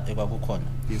noma la ekwakukhona.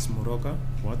 Yes, Morocco.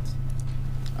 What?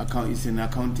 It's an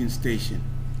accounting station.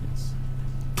 Yes.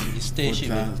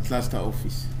 Station cluster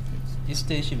office.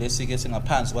 Istation lesike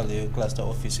singaphansi kwaleyo cluster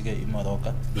office ke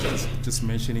eMorocco. Just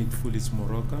mention it fully. It's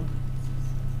Morocco.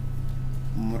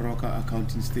 Moroka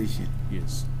Accounting Station.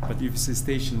 Yes. But if it's a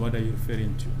station, what are you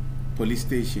referring to? Police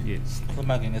station. Yes.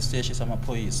 Uma ke ngesiteshi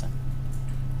samaphoyisa.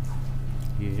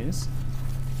 Yes.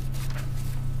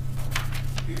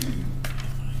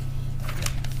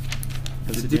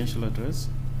 Residential address.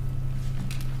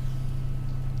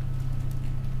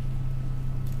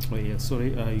 Oh yeah, sorry,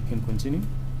 you can continue.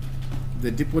 The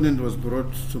deponent was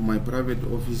brought to my private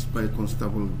office by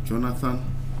Constable Jonathan,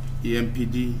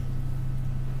 EMPD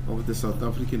of the South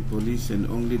African Police, and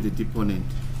only the deponent,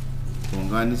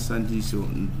 Bongani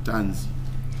Ntanzi.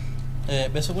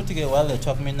 Bese kuthi ke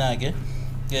walethwa kumina ke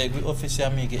kwi office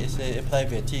yami ke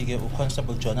private ke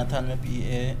uConstable Jonathan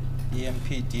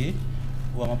EMPD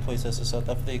wamaphoyisa ase South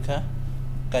Africa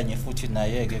kanye futhi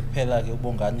naye ke kuphela ke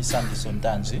uBongani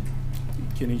Ntanzi.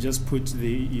 Can you just put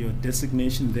your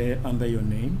designation there under your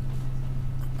name?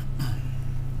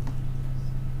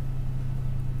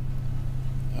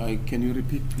 Can you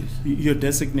repeat, please? Your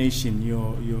designation,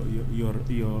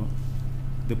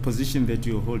 the position that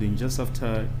you're holding, just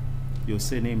after your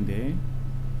surname there.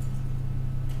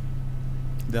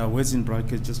 There are words in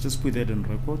brackets. Just put that on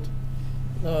record.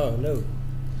 Oh no,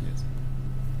 Yes.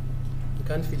 you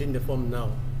can't fill in the form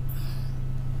now.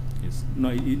 Yes. No,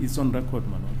 it's on record,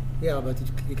 Manuel. Yeah, but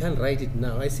you can't write it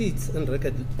now. I see it's on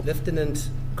record,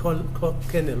 Lieutenant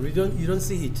Colonel. You don't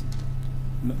see it.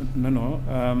 No.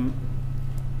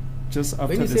 Just after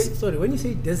When you this, say, sorry, when you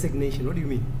say designation, what do you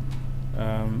mean?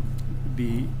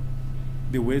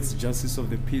 the words "justice of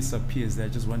the peace" appears there. I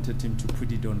just wanted him to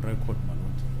put it on record,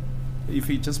 Manuel. If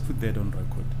he just put that on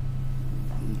record.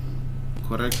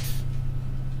 Correct.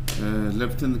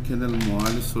 Lieutenant Colonel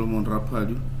Moale Solomon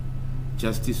Rapadu,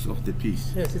 Justice of the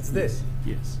Peace. Yes, it's this.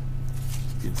 Yes.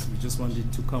 Yes. We just want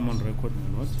it to come on record,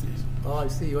 Manuel. Oh, I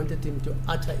see. You wanted him to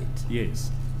utter it.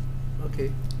 Yes.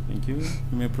 Okay. Thank you.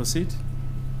 You may proceed.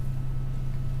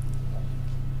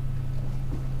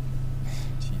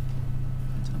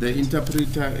 The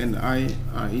interpreter and I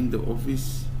are in the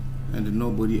office and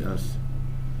nobody else.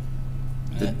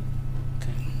 Okay,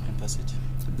 can proceed.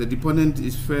 The deponent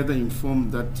is further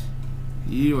informed that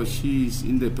he or she is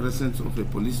in the presence of a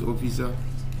police officer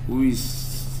who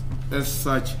is, as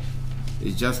such,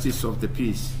 a justice of the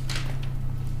peace.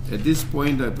 At this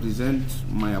point, I present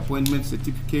my appointment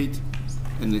certificate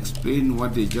and explain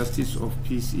what the justice of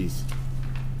peace is,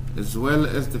 as well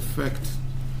as the fact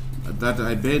that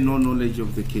I bear no knowledge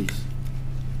of the case.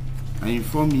 I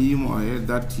inform him or her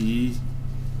that he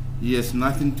has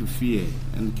nothing to fear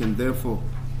and can therefore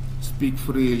speak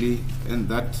freely, and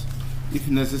that, if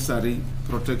necessary,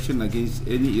 protection against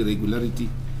any irregularity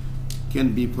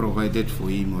can be provided for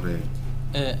him or her.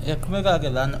 Yaqhubeka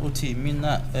ke lana uthi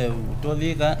mina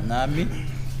utolika nami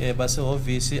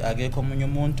basehhovisi akekho omunye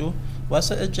umuntu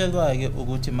wase etshelwa ke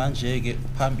ukuthi manje ke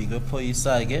phambi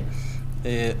kwephoyisa ke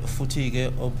futhi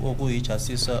ke okuyi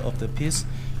justice of the peace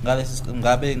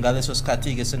ngaleso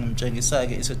sikhathi ke sengimtshengisa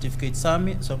ke i-certificate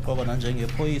sami soqobo na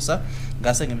njengephoyisa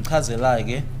ngase ngimchazela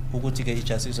ke ukuthi ke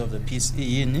i-justice of the peace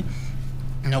iyini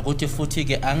nokuthi futhi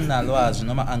ke anginalwazi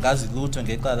noma angazi lutho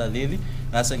ngeqala leli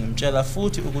ngase ngimtshela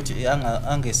futhi ukuthi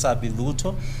angesabi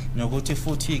lutho nokuthi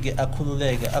futhi ke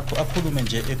akhululeke akhulume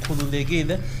nje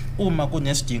ekhululekile uma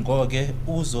kunesidingo ke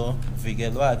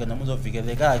uzovikelwa ke noma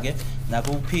uzovikeleka ke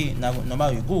nakuphi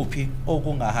noma yikuphi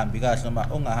okungahambi kahle noma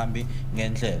ongahambi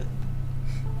ngendlela.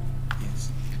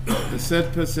 Yes. The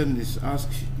third person is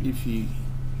asked if he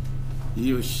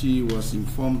or she was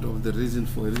informed of the reason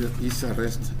for his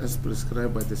arrest as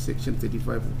prescribed by the Section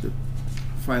 35 of the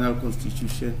final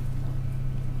Constitution.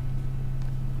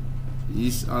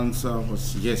 His answer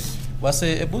was yes.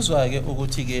 Wase ebuzwa ke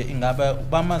ukuthi ke ingaba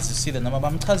bamazisile noma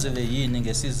bamchazele yini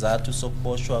ngesizathu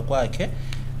sokuboshwa kwakhe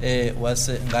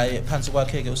wase ngaye phansi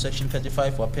kwakhe ke uSection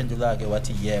 35 waphendula ke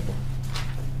wathi yebo.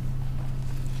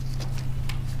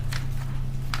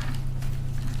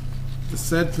 The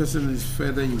third person is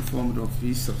further informed of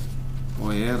his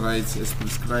or her rights as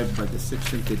prescribed by the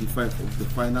Section 35 of the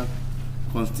final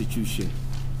Constitution.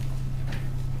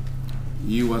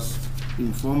 He was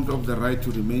informed of the right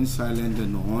to remain silent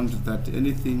and warned that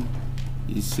anything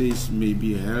he says may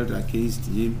be held against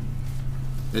him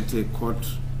at a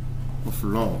court of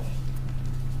law.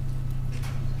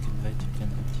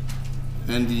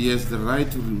 And he has the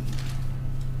right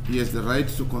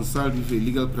to consult with a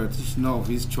legal practitioner of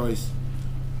his choice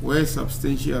where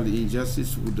substantial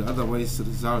injustice would otherwise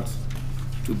result,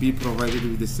 to be provided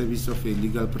with the service of a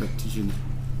legal practitioner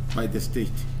by the state.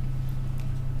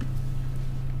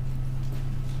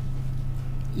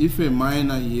 If a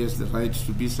minor, he has the right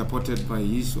to be supported by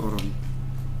his or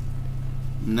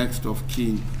next of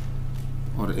kin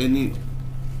or any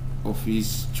of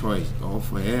his choice, or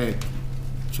for her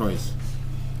choice.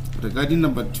 Regarding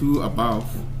number 2 above,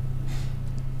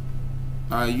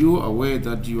 are you aware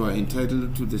that you are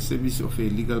entitled to the service of a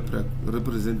legal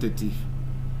representative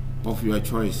of your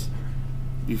choice?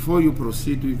 Before you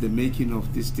proceed with the making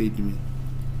of this statement,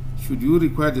 should you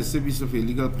require the service of a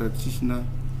legal practitioner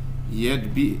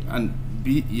yet be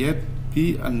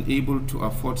unable to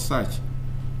afford such,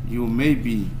 you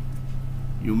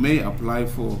may apply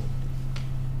for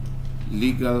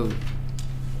legal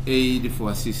aid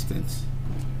for assistance.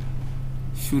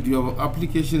 Should your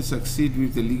application succeed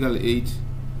with the legal aid,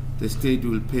 the state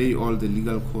will pay all the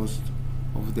legal costs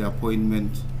of the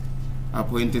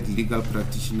appointed legal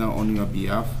practitioner on your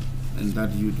behalf, and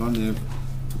that you don't have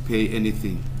to pay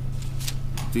anything.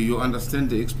 Do you understand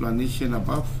the explanation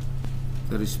above?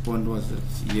 The response was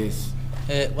that yes.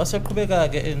 Wasaqhubeka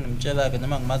ke engimtshela ke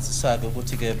noma ngimazisa ke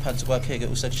ukuthi ke phansi kwakhe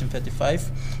ke usection 35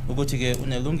 ukuthi ke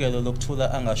unelungelo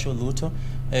lokuthula angasho lutho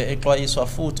exwayiswa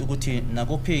futhi ukuthi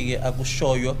nakuphi ke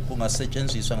akushoyo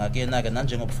kungasetshenziswa ngakena ke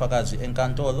nanjengobufakazi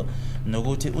enkantolo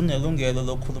nokuthi unelungelo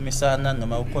lokukhulumisana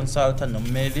noma uconsulta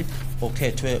nommeli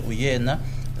okhethwe uyena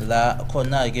la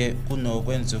khona ke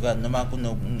kunokwenzuka noma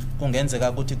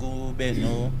kungenzeka ukuthi kube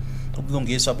no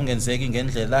ubulungiswa bungenzeki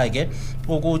ngendlela ke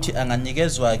ukuthi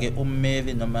anganikezwa ke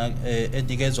ummeli noma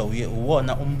edikezwa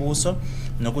uwona umbuso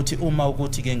nokuthi uma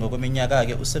ukuthi ke ngokweminyaka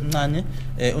ke usemncane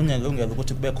unelungelo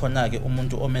ukuthi kube khona ke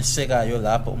umuntu omesekayo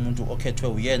lapho umuntu okhethwe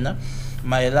uyena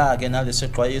mayela ke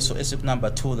nalesexwayiso esikunumber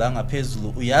 2 la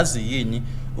ngaphezulu uyazi yini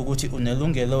ukuthi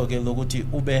unelungelo ke lokuthi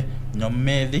ube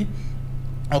nommeli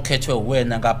okhethwe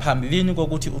wena ngaphambilini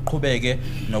kokuthi uqhubeke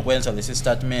nokwenza lesi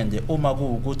statement uma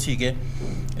kuukuthi ke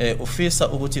ufisa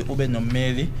ukuthi ube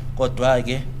nommeli kodwa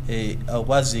ke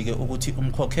akwazi ke ukuthi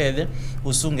umkhokhele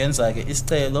usungenza ke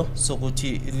isicelo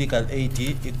sokuthi legal aid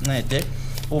ikuncede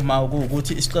uma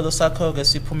kuukuthi isicelo sakho ke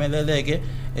siphumeleleke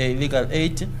legal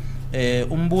aid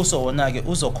umbuso wona ke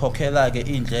uzokhokhela ke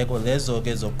indleko lezo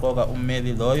ke zoqoka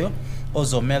ummeli loyo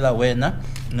ozomela wena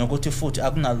nokuthi futhi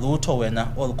akunalutho wena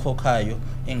olukhokhayo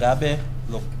ingabe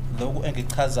lokhu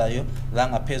engichazayo la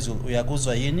ngaphezulu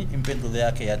uyakuzwa yini impendulo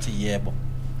yakhe yathi yebo.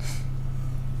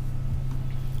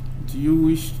 Do you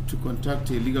wish to contact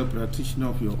a legal practitioner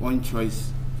of your own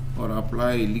choice or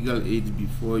apply legal aid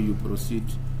before you proceed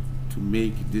to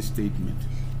make this statement?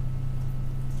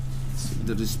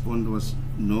 The response was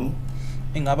no.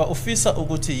 Ingaba ufisa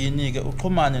ukuthi yini ke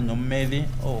uxhumane nommeli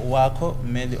wakho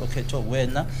ummeli okhethwe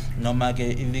wena noma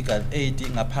ke illegal aid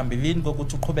ngaphambilini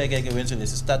kokuthi uqhubeke ke wenze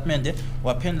lesi statement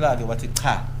waphendula ke wathi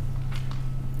cha.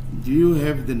 Do you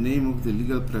have the name of the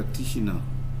legal practitioner,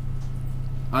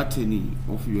 attorney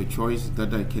of your choice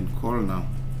that I can call now?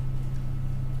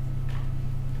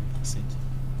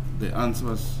 The answer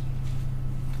was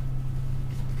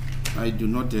I do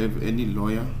not have any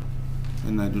lawyer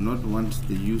and I do not want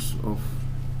the use of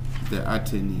the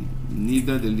attorney,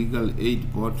 neither the legal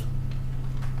aid board.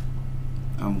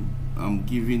 I'm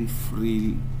giving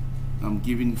freely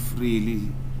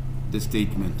the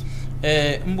statement.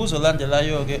 Umbuzo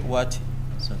landelayo ke wathi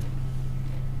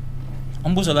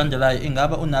umbuzo landelayo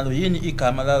ingaba unalo yini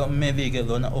igama la ummeli ke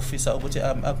lona officer ukuthi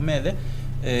akumele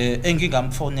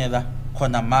engingamfonela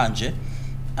khona manje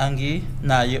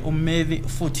anginaye ummeli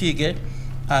futhi ke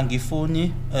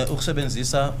angifuni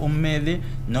ukusebenzisa ummeli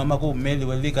noma kuummeli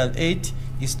we legal aid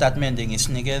istatement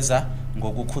ngisinikeza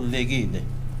ngokukhululekile.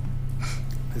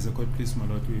 As a court, please, my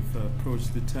lord, we've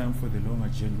approached the time for the long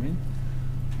adjournment.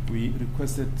 We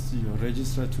requested your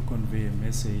registrar to convey a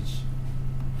message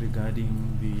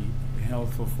regarding the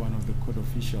health of one of the court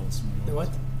officials, my lord. The what?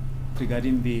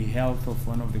 Regarding the health of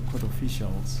one of the court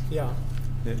officials. Yeah.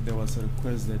 There was a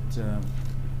request that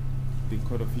the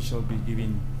court official be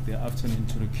given the afternoon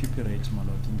to recuperate, my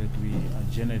lord, and that we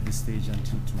adjourn at this stage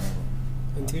until tomorrow.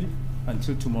 Until?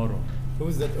 Until tomorrow. Who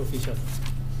is that official?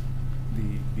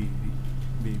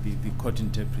 The court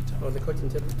interpreter. Oh, the court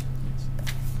interpreter. Yes.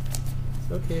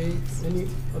 Okay. Any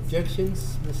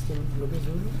objections, Mr.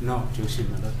 Lobezulu? No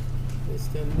objection, my lord.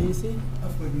 Mr. Nisi?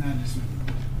 I've got none.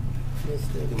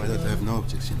 Mr. My lord, I have no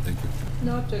objection. Thank you.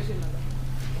 No objection, madam.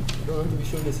 You don't want to be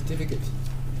shown a certificate?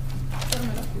 Sorry,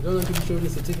 madam. You don't want to be shown a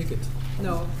certificate?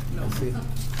 No, no. I see.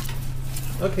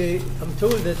 Okay, I'm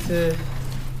told that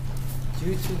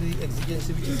due to the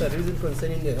exigency which is a reason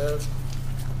concerning the health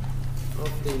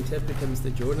of the interpreter,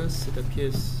 Mr. Jonas, it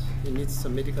appears he needs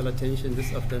some medical attention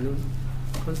this afternoon.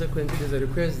 Consequently, there's a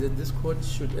request that this court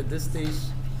should at this stage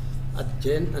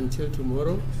adjourn until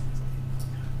tomorrow.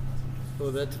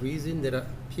 For that reason, there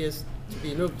appears to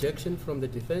be no objection from the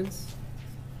defense.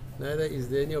 Neither is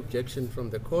there any objection from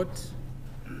the court.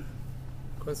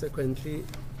 Consequently,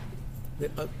 the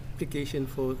application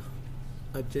for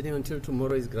adjourning until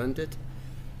tomorrow is granted.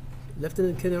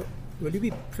 Lieutenant Colonel, will you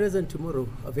be present tomorrow,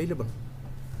 available?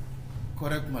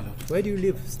 Correct, my lord. Where do you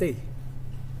live? Stay.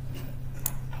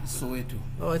 Soweto.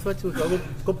 Oh, I thought you were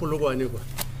go Polokwane.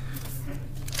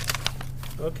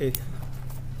 Okay.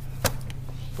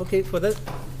 Okay, for that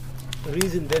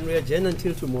reason, then we adjourn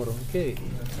until tomorrow. Okay.